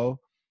have FOMO,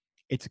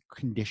 it's a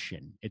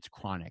condition, it's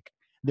chronic.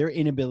 Their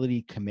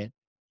inability to commit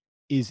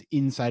is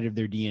inside of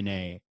their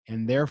DNA,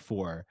 and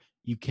therefore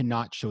you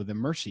cannot show them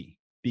mercy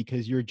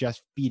because you're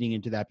just feeding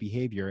into that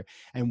behavior.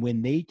 And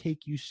when they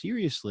take you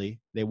seriously,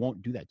 they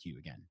won't do that to you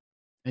again.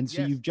 And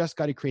so You've just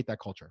got to create that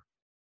culture.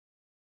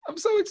 I'm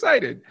so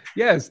excited.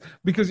 Yes,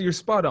 because you're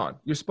spot on.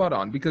 You're spot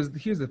on. Because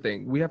here's the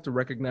thing. We have to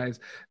recognize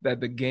that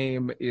the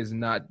game is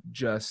not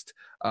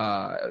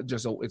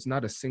it's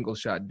not a single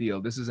shot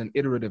deal. This is an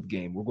iterative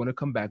game. We're going to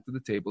come back to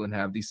the table and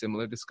have these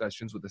similar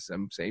discussions with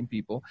the same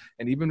people.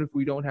 And even if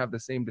we don't have the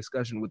same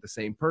discussion with the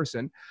same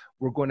person,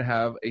 we're going to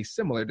have a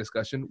similar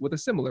discussion with a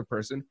similar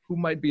person who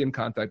might be in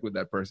contact with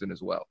that person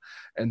as well.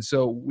 And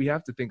so we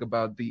have to think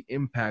about the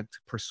impact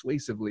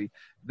persuasively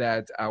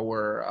that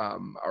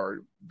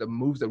the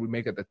moves that we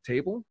make at the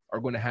table are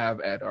going to have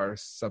at our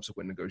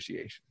subsequent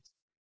negotiations.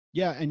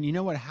 Yeah. And you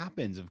know what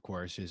happens, of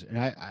course, is, and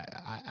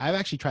I've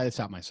actually tried this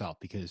out myself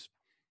because,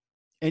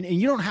 and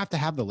you don't have to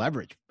have the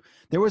leverage.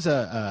 There was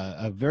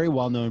a very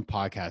well-known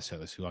podcast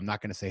host who I'm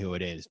not going to say who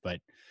it is, but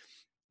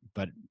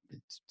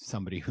it's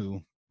somebody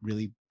who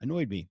really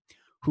annoyed me,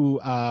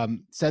 who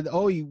said,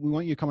 oh, we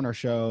want you to come on our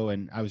show.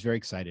 And I was very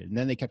excited. And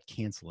then they kept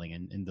canceling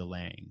and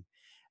delaying.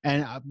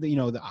 And,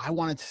 I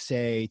wanted to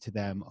say to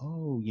them,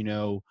 oh,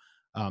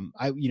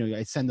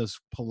 I send those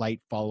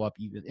polite follow-up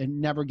and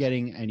never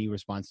getting any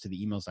response to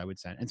the emails I would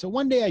send. And so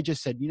one day I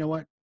just said, you know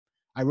what?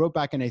 I wrote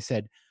back and I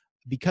said,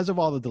 because of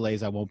all the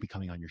delays, I won't be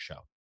coming on your show.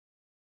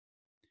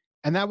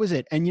 And that was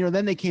it. And,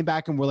 then they came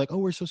back and were like, oh,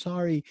 we're so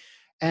sorry.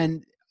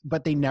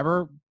 But they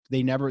said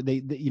they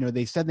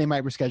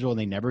might reschedule and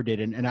they never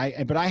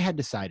did. But I had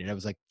decided, I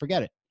was like,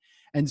 forget it.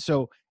 And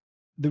so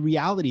the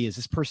reality is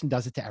this person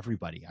does it to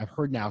everybody. I've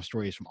heard now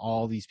stories from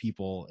all these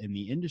people in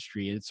the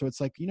industry. And so it's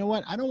like, you know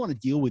what? I don't want to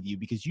deal with you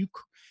because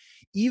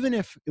even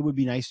if it would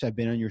be nice to have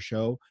been on your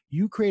show,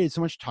 you created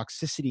so much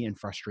toxicity and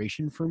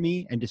frustration for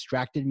me and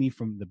distracted me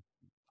from the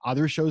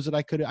other shows that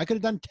I could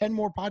have done 10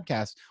 more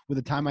podcasts with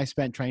the time I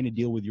spent trying to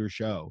deal with your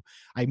show.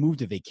 I moved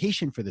to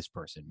vacation for this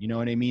person. You know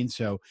what I mean?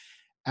 So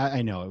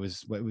I know it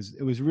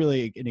was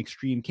really an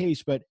extreme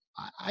case, but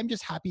I'm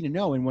just happy to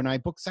know. And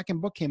when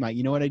second book came out,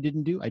 you know what I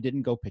didn't do? I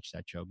didn't go pitch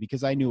that show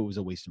because I knew it was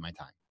a waste of my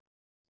time.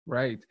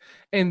 Right.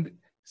 And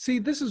see,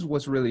 this is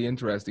what's really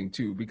interesting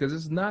too, because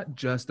it's not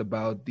just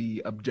about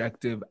the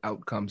objective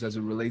outcomes as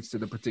it relates to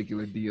the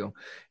particular deal.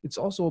 It's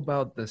also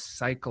about the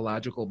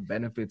psychological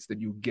benefits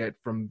that you get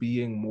from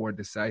being more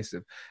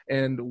decisive.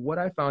 And what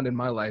I found in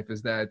my life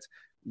is that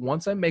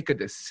once I make a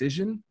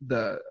decision,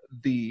 the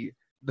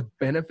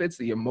benefits,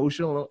 the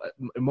emotional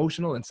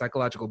and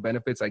psychological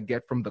benefits I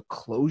get from the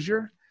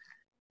closure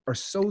are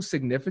so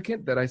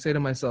significant that I say to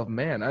myself,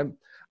 man,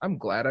 I'm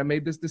glad I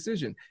made this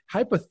decision.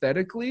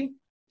 Hypothetically,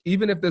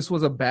 even if this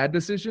was a bad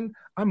decision,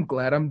 I'm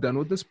glad I'm done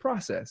with this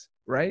process,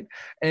 right?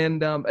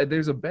 And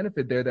there's a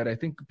benefit there that I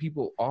think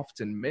people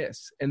often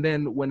miss. And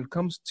then when it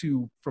comes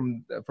to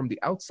from the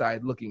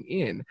outside looking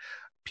in,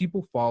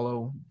 people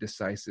follow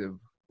decisive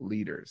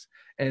leaders.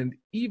 And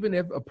even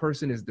if a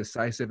person is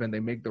decisive and they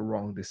make the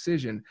wrong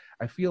decision,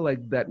 I feel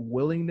like that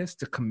willingness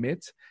to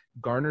commit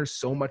garners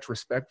so much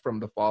respect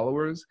from the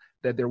followers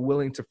that they're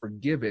willing to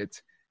forgive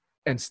it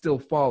and still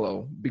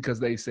follow because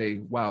they say,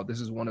 wow, this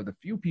is one of the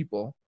few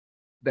people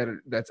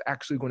that's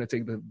actually going to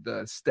take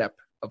the step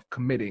of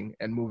committing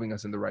and moving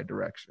us in the right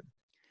direction.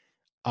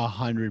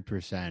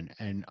 100%.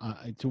 And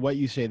to what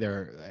you say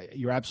there,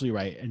 you're absolutely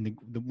right. And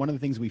one of the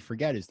things we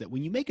forget is that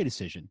when you make a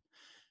decision,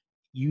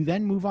 you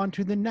then move on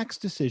to the next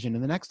decision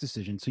and the next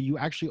decision. So you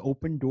actually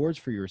open doors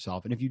for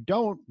yourself. And if you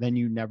don't, then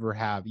you never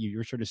have,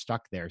 you're sort of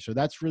stuck there. So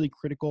that's really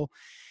critical.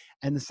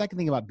 And the second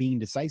thing about being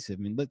decisive,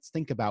 I mean, let's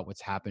think about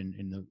what's happened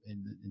in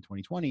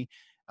 2020.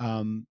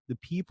 The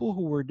people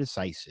who were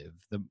decisive,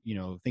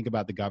 think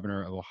about the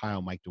governor of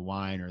Ohio, Mike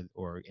DeWine,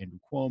 or Andrew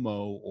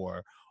Cuomo,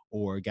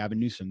 or Gavin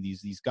Newsom,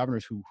 these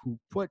governors who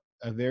put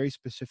a very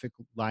specific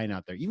line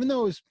out there, even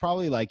though it was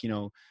probably like,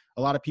 a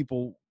lot of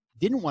people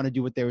didn't want to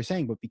do what they were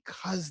saying, but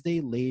because they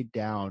laid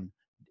down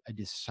a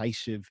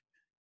decisive,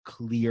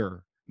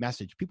 clear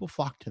message, people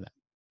flocked to them.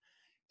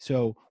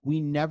 So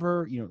we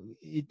never,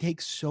 it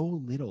takes so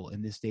little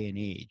in this day and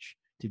age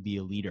to be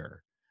a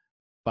leader,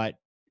 but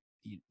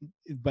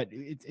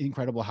it's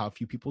incredible how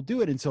few people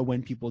do it. And so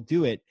when people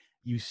do it,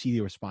 you see the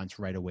response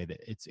right away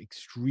that it's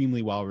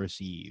extremely well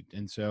received.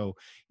 And so,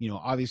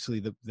 obviously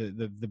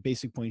the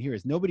basic point here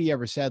is nobody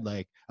ever said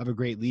like of a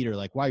great leader,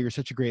 like, wow, you're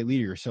such a great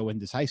leader, you're so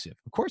indecisive.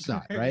 Of course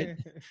not, right?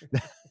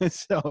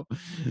 So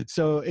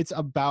it's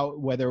about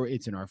whether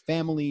it's in our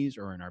families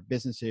or in our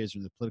businesses or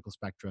the political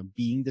spectrum,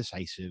 being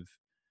decisive,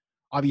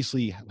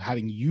 obviously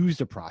having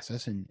used a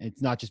process, and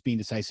it's not just being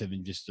decisive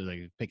and just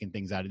like picking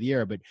things out of the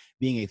air, but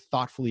being a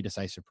thoughtfully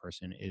decisive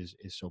person is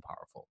so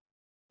powerful.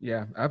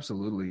 Yeah,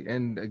 absolutely.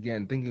 And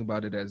again, thinking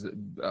about it as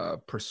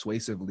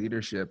persuasive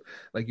leadership,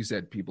 like you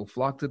said, people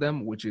flock to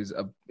them, which is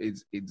a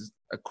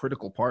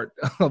critical part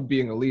of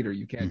being a leader.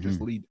 You can't just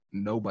lead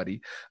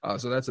nobody.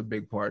 So that's a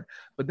big part.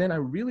 But then I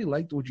really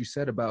liked what you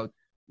said about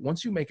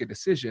once you make a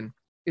decision,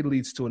 it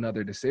leads to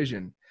another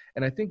decision.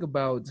 And I think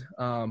about,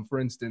 for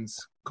instance,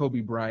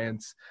 Kobe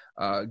Bryant's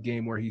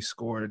game where he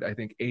scored, I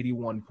think,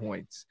 81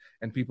 points.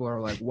 And people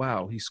are like,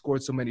 wow, he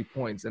scored so many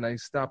points. And I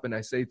stop and I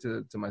say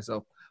to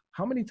myself,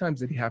 how many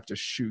times did he have to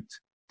shoot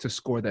to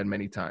score that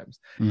many times?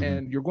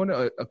 And you're going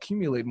to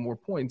accumulate more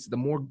points the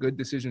more good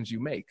decisions you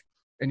make.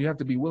 And you have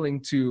to be willing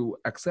to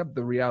accept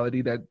the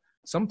reality that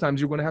sometimes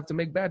you're going to have to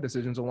make bad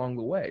decisions along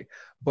the way.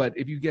 But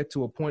if you get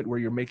to a point where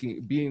you're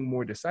being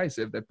more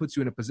decisive, that puts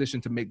you in a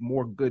position to make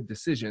more good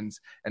decisions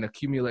and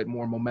accumulate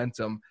more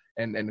momentum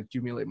and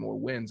accumulate more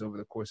wins over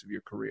the course of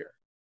your career.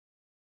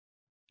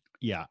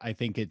 Yeah, I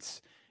think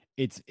it's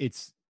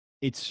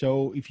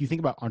so, if you think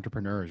about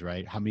entrepreneurs,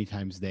 right, how many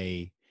times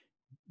the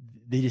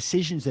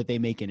decisions that they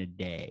make in a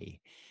day,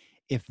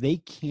 if they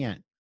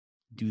can't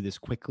do this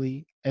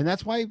quickly, and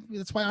that's why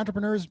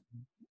entrepreneurs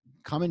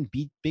come and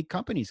beat big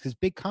companies, because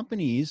big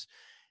companies,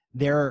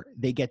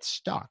 they get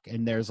stuck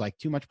and there's like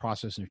too much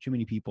process and there's too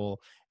many people.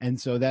 And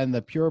so then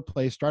the pure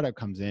play startup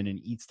comes in and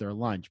eats their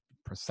lunch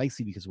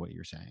precisely because of what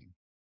you're saying.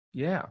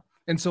 Yeah.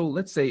 And so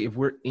let's say if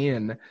we're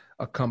in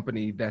a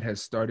company that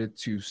has started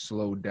to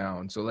slow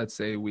down. So let's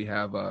say we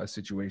have a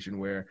situation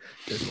where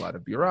there's a lot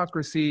of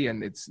bureaucracy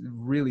and it's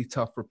really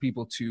tough for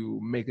people to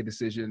make a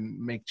decision,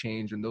 make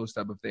change, and those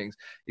type of things.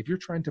 If you're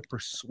trying to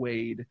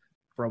persuade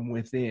from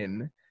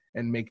within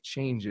and make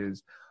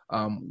changes,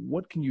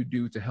 what can you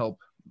do to help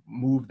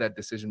move that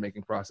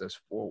decision-making process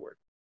forward?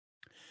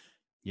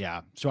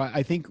 Yeah. So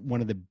I think one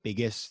of the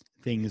biggest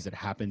things that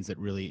happens that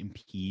really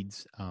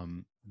impedes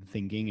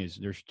thinking is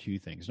there's two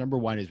things. Number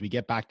one is we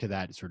get back to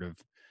that sort of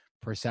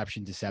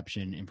perception,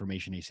 deception,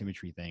 information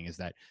asymmetry thing, is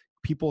that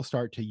people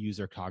start to use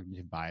their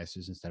cognitive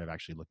biases instead of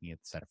actually looking at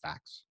the set of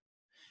facts.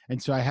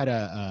 And so I had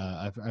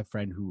a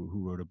friend who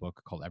wrote a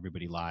book called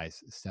Everybody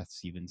Lies, Seth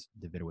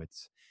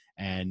Stephens-Davidowitz,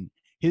 and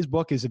his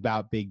book is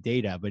about big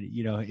data, but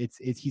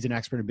he's an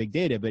expert in big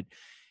data, but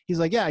he's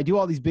like, yeah, I do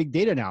all these big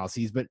data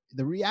analyses, but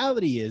the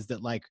reality is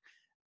that like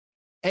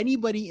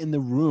anybody in the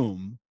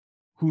room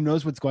who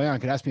knows what's going on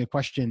could ask me a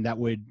question that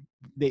would,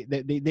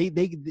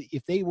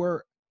 if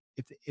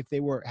if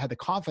they had the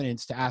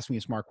confidence to ask me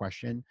a smart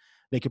question,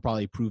 they could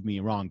probably prove me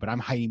wrong. But I'm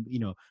hiding,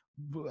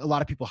 a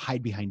lot of people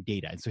hide behind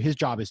data. And so his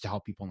job is to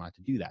help people not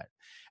to do that.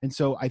 And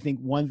so I think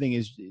one thing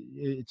is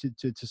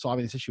to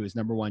solving this issue is,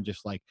 number one,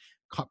 just like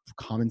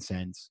common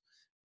sense,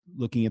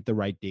 looking at the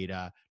right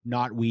data,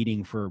 not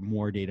waiting for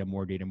more data.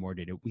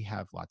 We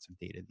have lots of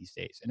data these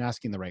days, and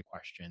asking the right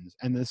questions.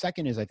 And the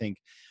second is, I think,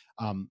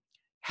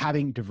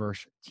 having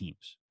diverse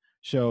teams.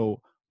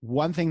 So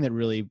one thing that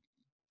really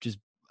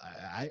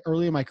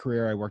early in my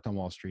career, I worked on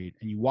Wall Street,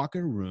 and you walk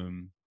in a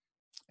room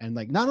and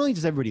like, not only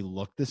does everybody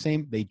look the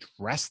same, they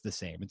dress the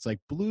same. It's like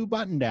blue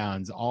button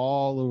downs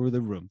all over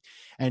the room.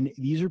 And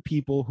these are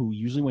people who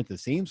usually went to the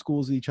same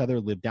schools as each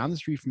other, live down the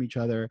street from each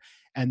other,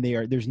 and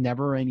there's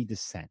never any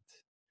dissent.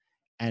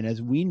 And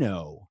as we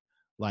know,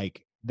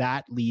 like,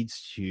 that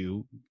leads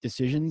to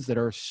decisions that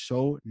are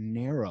so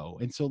narrow.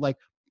 And so, like,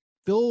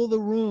 fill the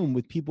room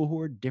with people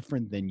who are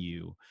different than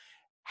you.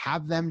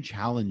 Have them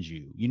challenge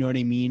you. You know what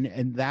I mean?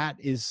 And that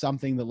is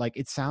something that, like,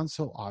 it sounds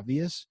so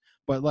obvious,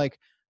 but like,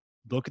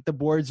 look at the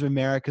boards of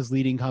America's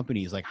leading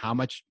companies. Like, how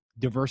much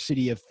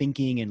diversity of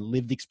thinking and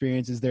lived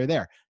experiences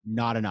there?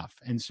 Not enough.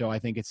 And so I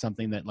think it's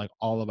something that, like,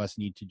 all of us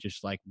need to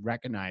just like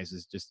recognize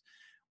as just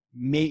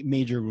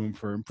major room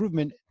for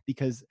improvement,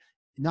 because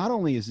not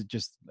only is it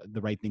just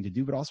the right thing to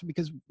do, but also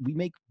because we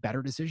make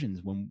better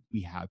decisions when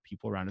we have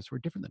people around us who are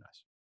different than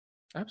us.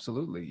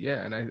 Absolutely.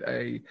 Yeah.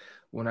 And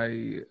when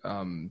I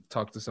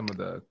talk to some of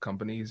the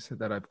companies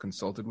that I've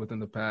consulted with in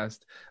the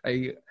past,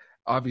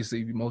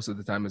 obviously most of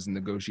the time is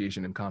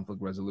negotiation and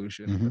conflict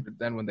resolution. Mm-hmm. But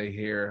then when they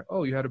hear,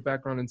 oh, you had a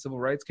background in civil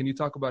rights, can you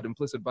talk about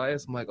implicit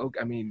bias? I'm like, okay,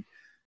 I mean,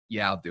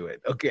 yeah, I'll do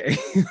it. Okay.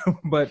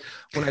 But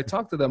when I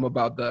talk to them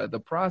about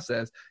the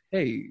process,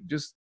 hey,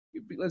 just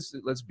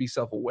let's be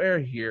self-aware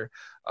here.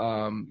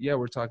 Yeah,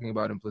 we're talking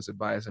about implicit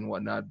bias and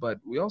whatnot, but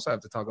we also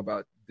have to talk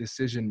about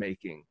decision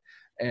making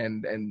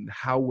and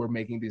how we're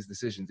making these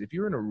decisions. If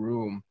you're in a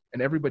room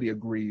and everybody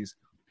agrees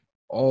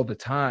all the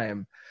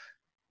time,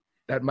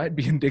 that might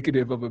be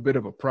indicative of a bit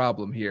of a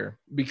problem here,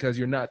 because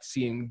you're not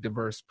seeing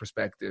diverse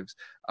perspectives.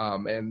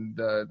 And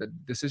the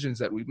decisions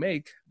that we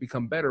make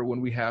become better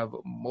when we have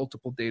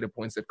multiple data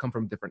points that come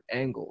from different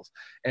angles.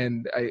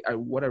 And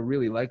what I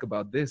really like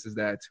about this is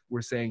that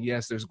we're saying,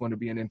 yes, there's going to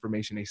be an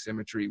information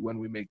asymmetry when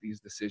we make these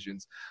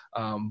decisions.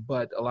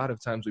 But a lot of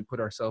times we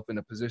put ourselves in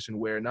a position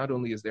where not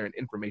only is there an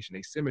information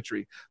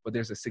asymmetry, but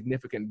there's a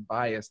significant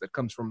bias that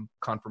comes from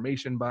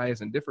confirmation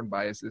bias and different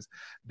biases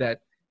that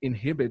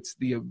inhibits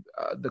the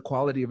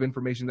quality of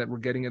information that we're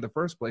getting in the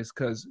first place,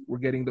 because we're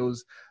getting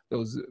those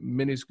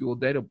minuscule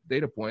data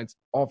points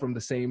all from the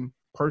same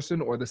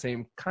person or the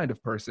same kind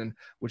of person,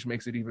 which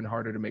makes it even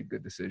harder to make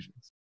good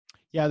decisions.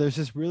 Yeah, there's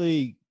this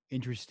really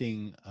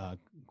interesting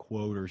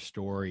quote or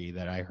story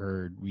that I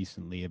heard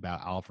recently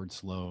about Alfred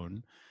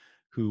Sloan,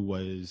 who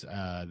was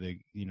the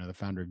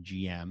founder of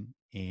GM,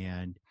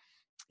 and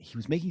he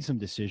was making some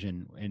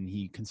decision, and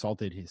he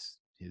consulted his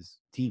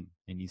team,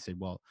 and he said,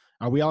 well,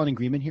 are we all in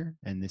agreement here?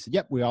 And they said,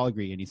 yep, we all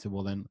agree. And he said,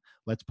 well, then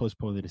let's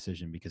postpone the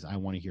decision, because I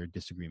want to hear a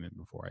disagreement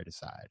before I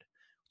decide,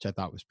 which I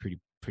thought was pretty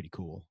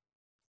cool.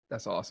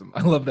 That's awesome.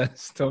 I love that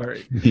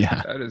story.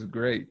 Yeah. That is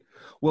great.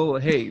 Well,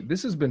 hey,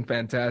 this has been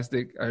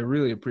fantastic. I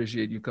really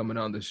appreciate you coming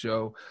on the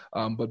show.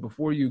 But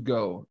before you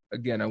go,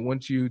 again, I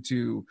want you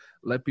to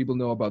let people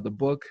know about the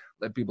book,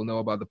 let people know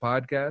about the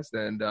podcast,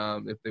 and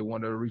if they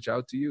want to reach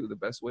out to you, the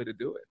best way to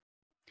do it.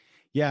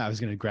 Yeah, I was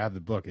going to grab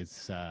the book.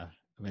 It's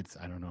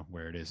I don't know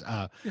where it is.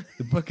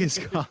 The book is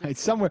called,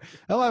 it's somewhere.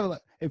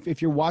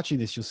 If you're watching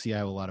this, you'll see I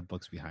have a lot of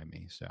books behind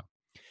me. So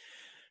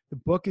the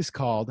book is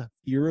called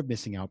Fear of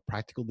Missing Out: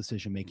 Practical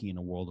Decision Making in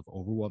a World of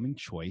Overwhelming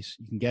Choice.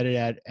 You can get it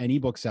at any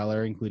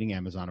bookseller, including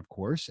Amazon, of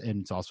course,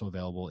 and it's also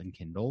available in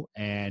Kindle.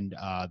 And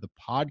the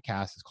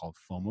podcast is called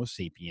FOMO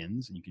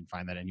Sapiens, and you can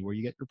find that anywhere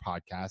you get your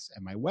podcasts.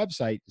 And my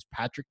website is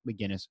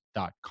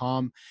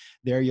patrickmcginnis.com.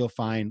 There you'll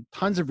find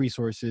tons of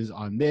resources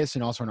on this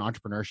and also on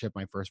entrepreneurship.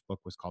 My first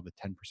book was called The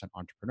 10%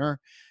 Entrepreneur,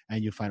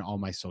 and you'll find all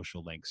my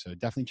social links. So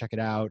definitely check it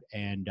out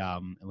and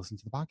listen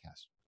to the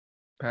podcast.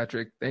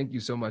 Patrick, thank you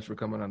so much for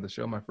coming on the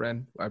show, my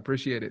friend. I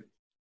appreciate it.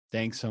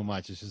 Thanks so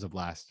much. This is a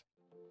blast.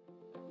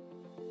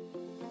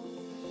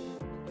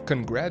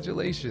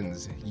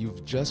 Congratulations,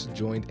 you've just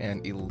joined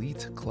an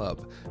elite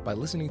club. By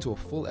listening to a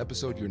full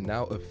episode, you're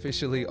now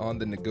officially on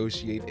the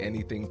Negotiate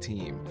Anything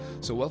team.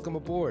 So welcome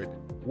aboard.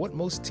 What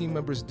most team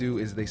members do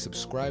is they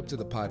subscribe to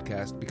the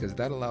podcast because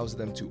that allows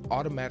them to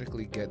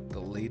automatically get the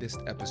latest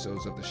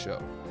episodes of the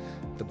show.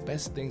 The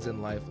best things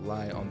in life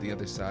lie on the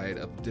other side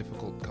of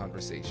difficult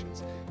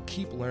conversations.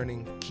 Keep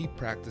learning, keep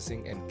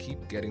practicing, and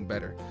keep getting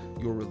better.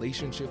 Your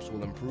relationships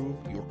will improve,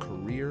 your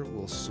career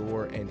will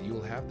soar, and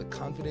you'll have the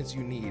confidence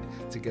you need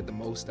to get the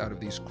most out of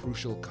these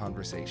crucial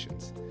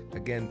conversations.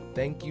 Again,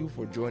 thank you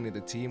for joining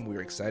the team.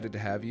 We're excited to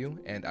have you,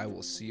 and I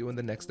will see you in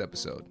the next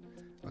episode.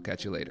 I'll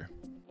catch you later.